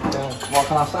 What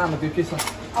can I say? I'm a good kisser.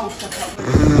 Oh, shut up.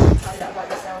 Say that about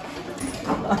yourself.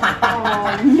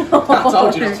 I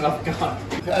told you not to have a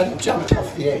go. If it hadn't jumped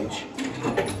off the edge,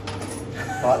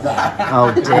 like that, Oh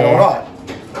it'd be dear. alright.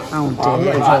 Oh I'm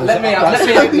dear. not Right, let me have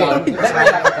a go.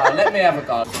 Let me have a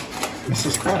go. This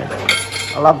is great.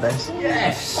 I love this.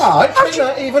 Yes. Oh, it's been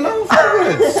that even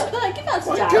afterwards. No, give that to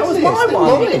What Dad. girl is this? My They're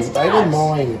one. mine. They were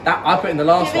mine. That I put in the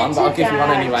last Give it one, but to I'll give you one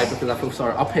Dad. anyway because I feel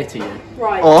sorry. I'll pity you.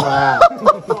 Right. Oh. Wow.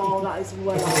 Oh, that is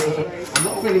well rude. I'm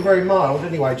not feeling very mild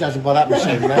anyway, judging by that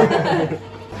machine now.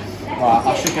 Right,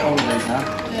 I should get all of these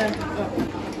now.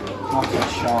 Yeah. Not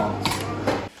a chance.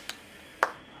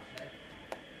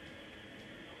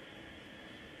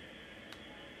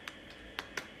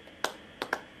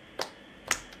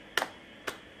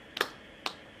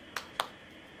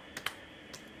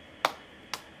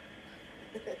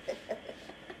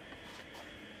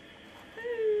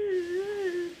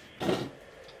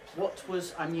 What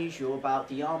was unusual about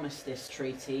the Armistice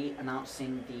Treaty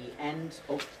announcing the end?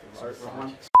 Oh, sorry, wrong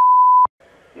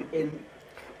one. In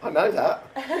I know that.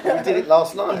 We did it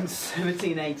last In night.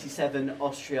 1787,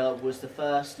 Austria was the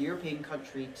first European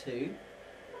country to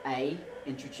A.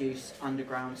 Introduce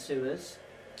underground sewers,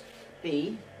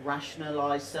 B.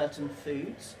 Rationalise certain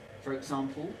foods, for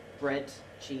example, bread,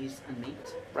 cheese and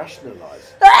meat.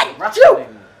 Rationalise.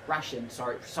 Ration,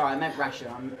 sorry, I meant ration,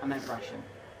 I meant ration.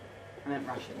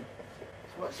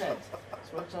 That's what it said.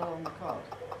 That's what it's on the card.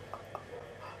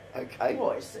 Okay.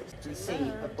 What is it? And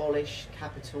C. Abolish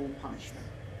capital punishment.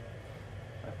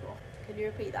 Can you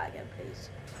repeat that again, please?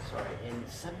 Sorry, in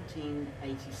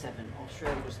 1787,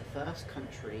 Austria was the first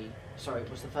country. Sorry,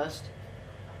 was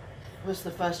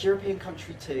the first European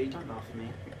country to. Don't laugh at me.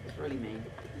 It's really mean.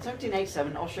 In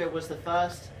 1787, Austria was the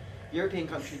first European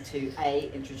country to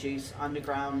A. Introduce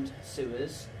underground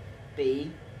sewers.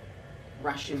 B.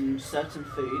 Ration certain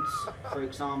foods. For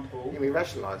example. You mean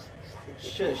rationalise?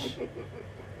 Shush.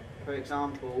 For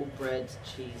example, bread,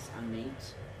 cheese, and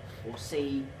meat. Or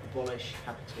C. Abolish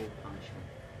capital punishment.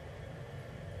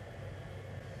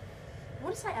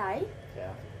 What did I say, A? Yeah,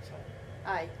 I think so.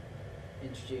 A.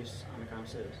 Introduce underground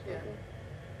sewers. Yeah. Okay.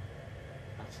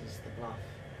 That is the bluff.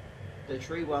 The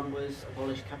true one was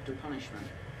abolish capital punishment.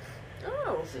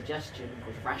 Oh. Suggestion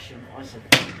was rationalise.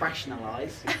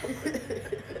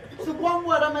 It's the one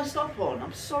word I messed up on.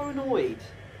 I'm so annoyed.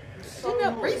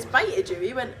 Reese baited you.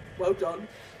 He went, well done.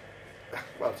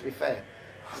 Well, to be fair,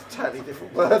 it's a totally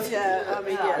different word. Yeah, I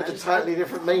mean, yeah. With a totally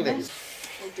different meanings.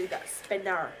 We'll do that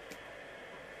spinner.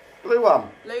 Blue one.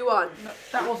 Blue one.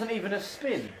 That wasn't even a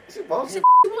spin. Yes, it was. It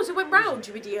was. It went round,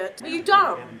 you idiot. Are you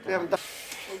dumb? We haven't done.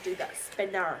 We'll do that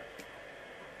spinner.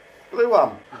 Blue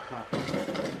one.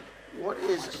 What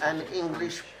is an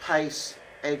English pace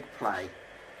egg play?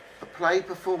 A play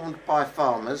performed by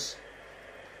farmers,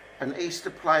 an Easter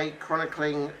play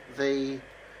chronicling the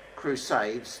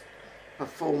Crusades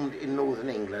performed in northern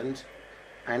England,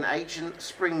 an ancient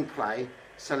spring play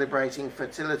celebrating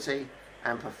fertility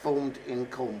and performed in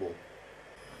Cornwall.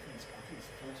 I think it's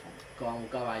the first one. Go on, we'll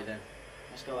go A then.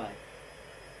 Let's go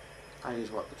A. A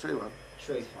is what, the true one?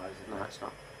 Truth. No, it's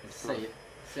not. It's C.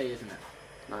 C, isn't it?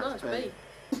 No, No, it's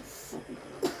it's B.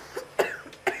 B.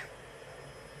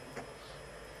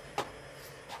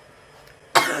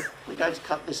 We're going to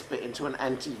cut this bit into an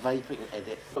anti-vaping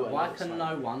edit. Why can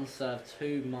no one serve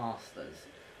two masters?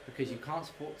 Because you can't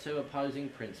support two opposing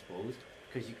principles,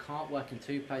 because you can't work in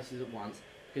two places at once,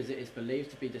 because it is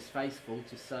believed to be distasteful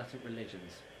to certain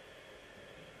religions.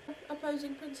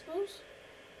 Opposing principles?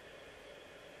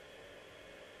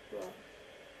 What?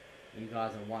 You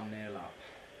guys are 1-0 up.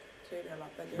 2-0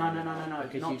 up then. No.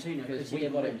 Because Not 2-0. because we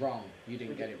got it wrong. You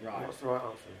didn't get it right. What's the right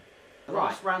answer? The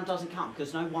last round doesn't count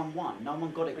because no one won. No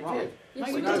one got it We right. did. Yes,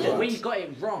 No, we you did. didn't. We got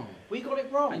it wrong. We got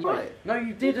it wrong. And Right. No,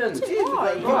 you didn't. did.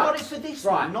 Why? You got it for this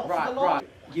one, not for the last.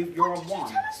 Right. You're on one.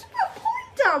 Tell us to put a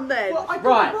point down then. Well, I got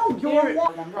Right. it wrong. You're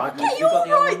on one. Right. yeah, You you're got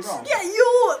the other right. one wrong. Yeah,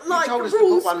 you're like told us to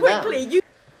rules put one down. quickly. You.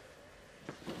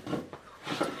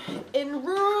 In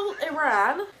rural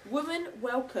Iran, women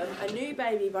welcome a new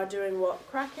baby by doing what?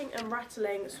 Cracking and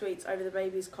rattling sweets over the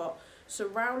baby's cot,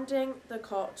 surrounding the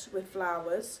cot with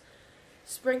flowers,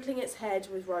 sprinkling its head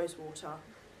with rose water.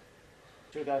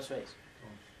 Should we go sweets?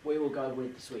 We will go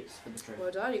with the sweets for the truth.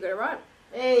 Well done, you got it right.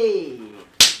 Hey!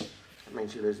 That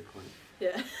means you lose a point.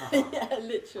 Yeah, Uh-huh. yeah,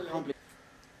 literally.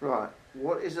 Right,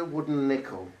 what is a wooden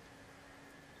nickel?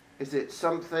 Is it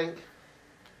something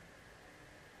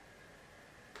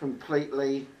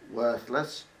completely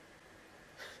worthless?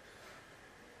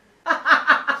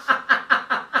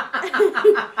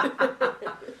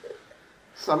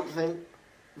 Something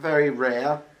very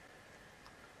rare?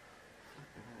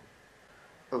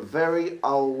 A very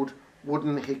old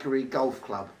wooden hickory golf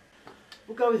club?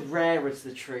 We'll go with rare as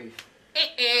the truth.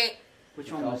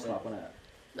 Which one was it? Club, wasn't it?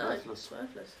 No, Worthless. it's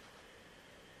worthless.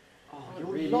 Oh, It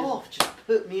your really laugh just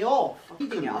put me off.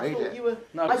 couldn't I read thought it. you were.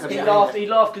 No, I because couldn't he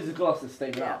laughed because his glasses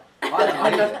steaming up.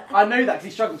 I knew that because he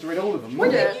struggled to read all of them.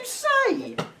 What Yeah. did you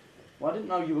say? Well, I didn't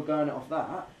know you were going it off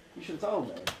that. You should have told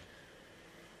me.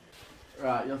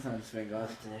 Right, your turn to spin, guys.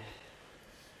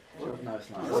 No, it's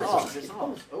not. It's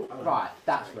off. Oh. Right,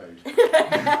 that's rude.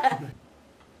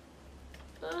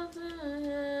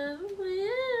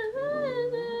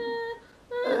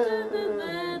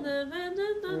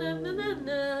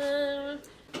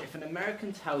 If an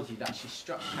American tells you that she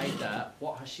struck pay dirt,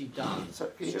 what has she done? So,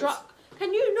 can you Struck.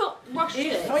 Can you not rush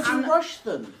this? Why'd you rush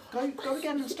them? Go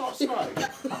again and start slow.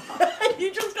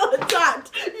 You just got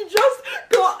attacked. You just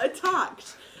got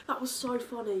attacked. That was so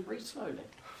funny. Read slowly.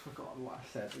 I've forgotten what I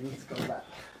said. We need to go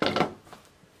back.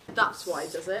 That's why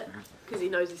he does it. Because he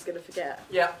knows he's going to forget.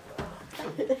 Yeah.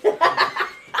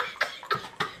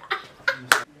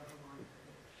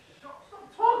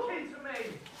 Stop talking to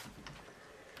me!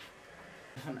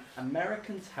 If an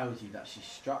American tells you that she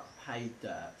struck pay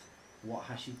dirt, what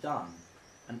has she done?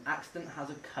 An accident has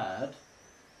occurred.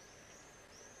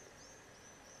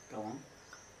 Go on.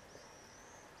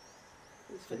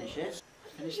 He's Finish forgotten. it.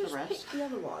 Finish You the just rest. pick the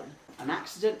other one. An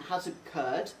accident has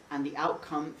occurred, and the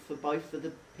outcome for both of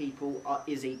the people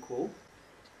is equal.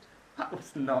 That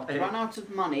was not it. Run out of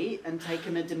money and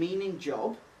taken a demeaning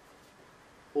job,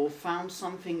 or found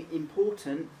something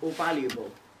important or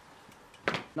valuable.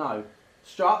 No.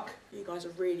 Struck, You guys are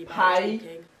really bad Pay. at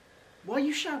talking. Why are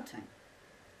you shouting?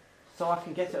 so I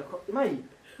can get it across. Mate,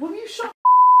 will you shut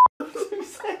 2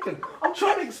 seconds? I'm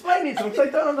trying to explain it to them, they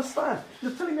don't understand.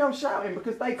 You're telling me I'm shouting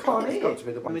because they can't It's hear. got to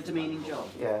be the From one. a demeaning job.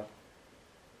 Yeah,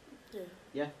 Yeah.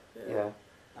 Yeah. yeah.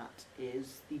 That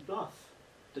is the bluff.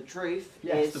 The truth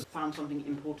Yes, is found something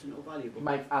important or valuable.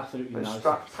 Makes absolutely When no sense.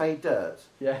 struck pay dirt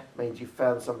Yeah. means you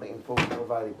found something important or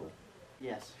valuable.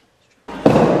 Yes.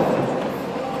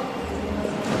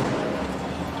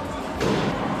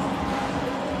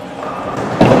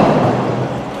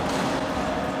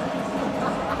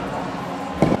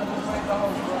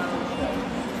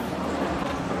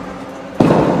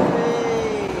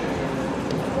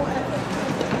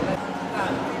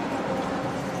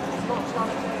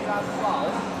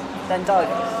 Then don't.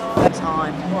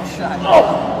 Time. What a shame. Oh.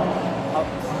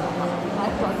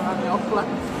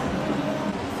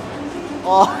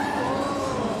 Oh.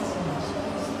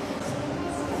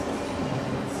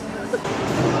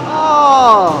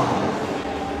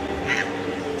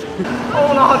 All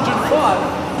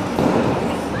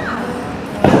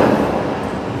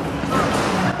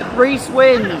 105. Reese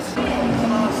wins. What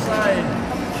can I say?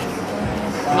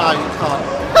 No, you can't.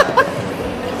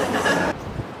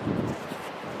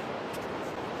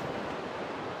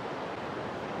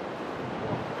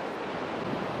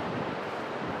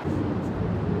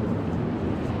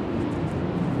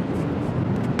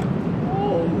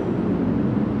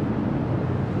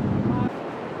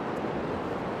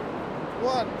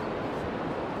 One.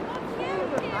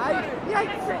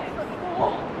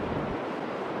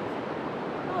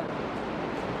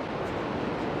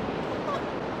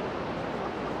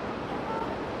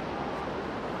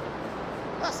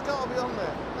 That's got to be on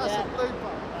there. That's a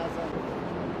blooper.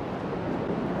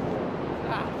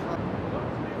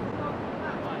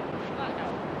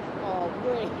 Oh,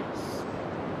 Reese.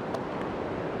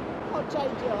 I'll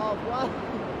change it halfway.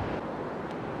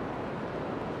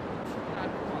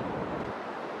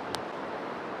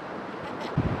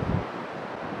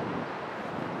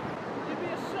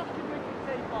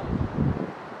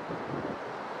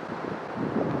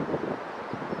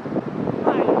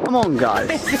 Come on, guys.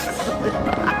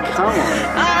 Come on.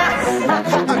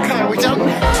 Okay, we done?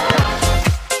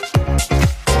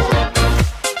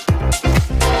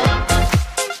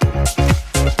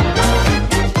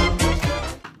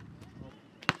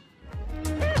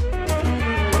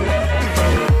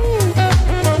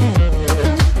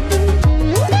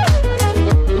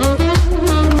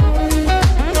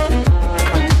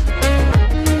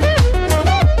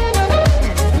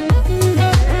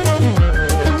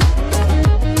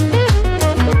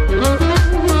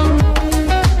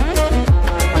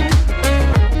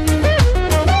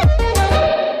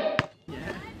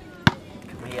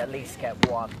 At least get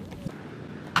one.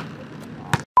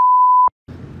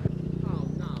 Oh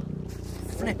no.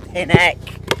 Flipping heck.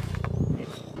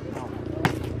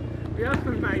 We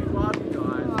haven't made one,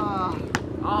 guys.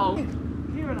 Oh.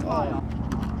 Here and higher.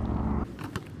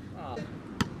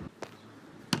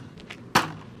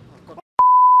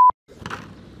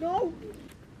 No!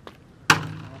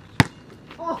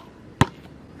 Oh!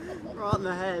 Right on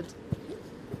the head.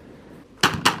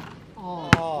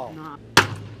 Oh, no.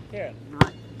 Kieran, No.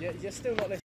 you're still not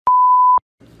listening.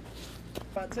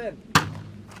 Back 10.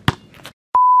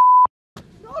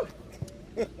 No!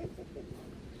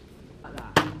 Like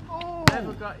that. Oh!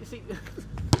 Never got, you see.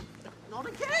 Not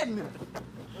again!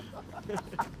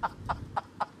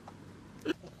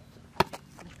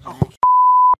 Oh.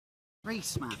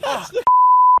 Reese, man.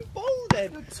 Ball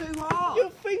then. You're too hard. Your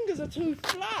fingers are too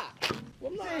flat.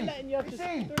 Well, I'm not letting you have just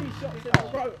 3 shots in a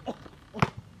row.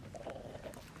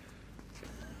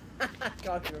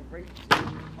 God, you're reaching.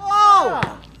 Oh!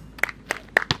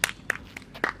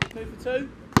 2 for 2.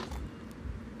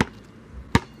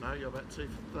 No, you're about 2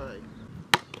 for 30.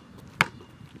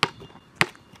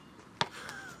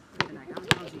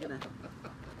 How's he gonna?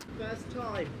 First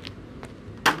time.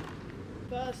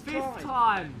 First Fifth time.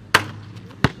 time.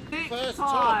 Sixth First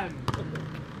time.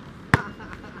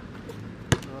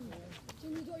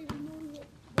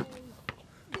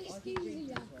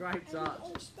 Great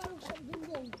touch.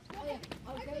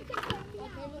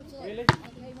 Really?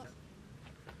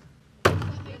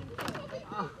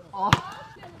 Oh.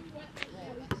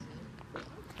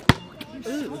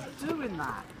 Stop doing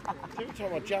that. Every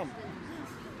time I jump.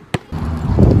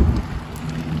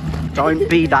 Don't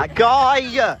be that guy.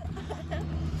 Oh,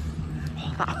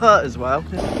 that hurt as well.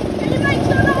 Can you make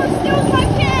sure no one steals my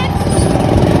kids?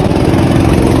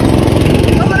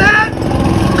 Come on in.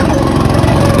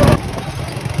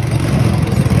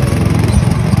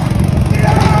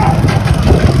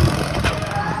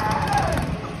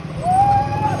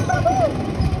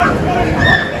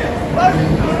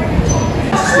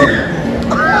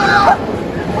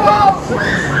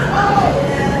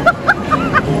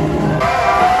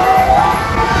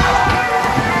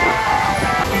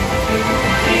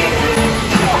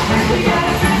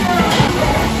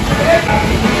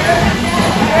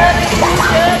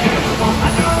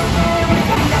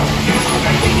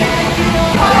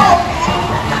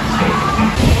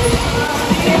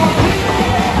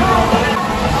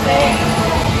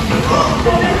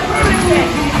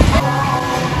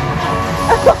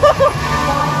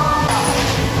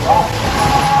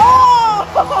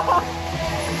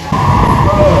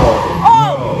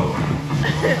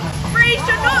 Reese,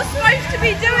 you're not supposed to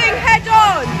be doing head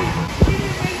on.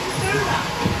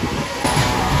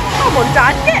 Come on,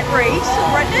 Dad, get Reese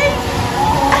already.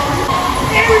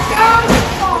 Here we go.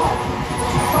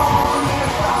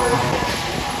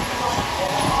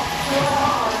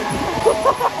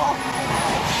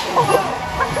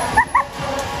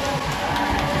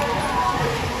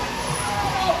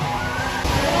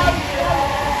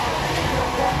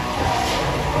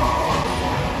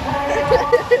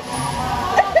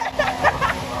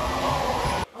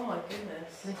 Oh my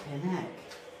goodness. Flipping heck.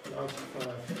 That was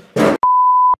close.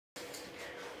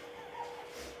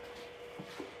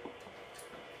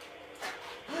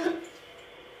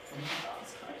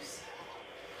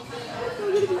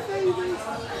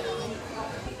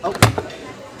 Oh.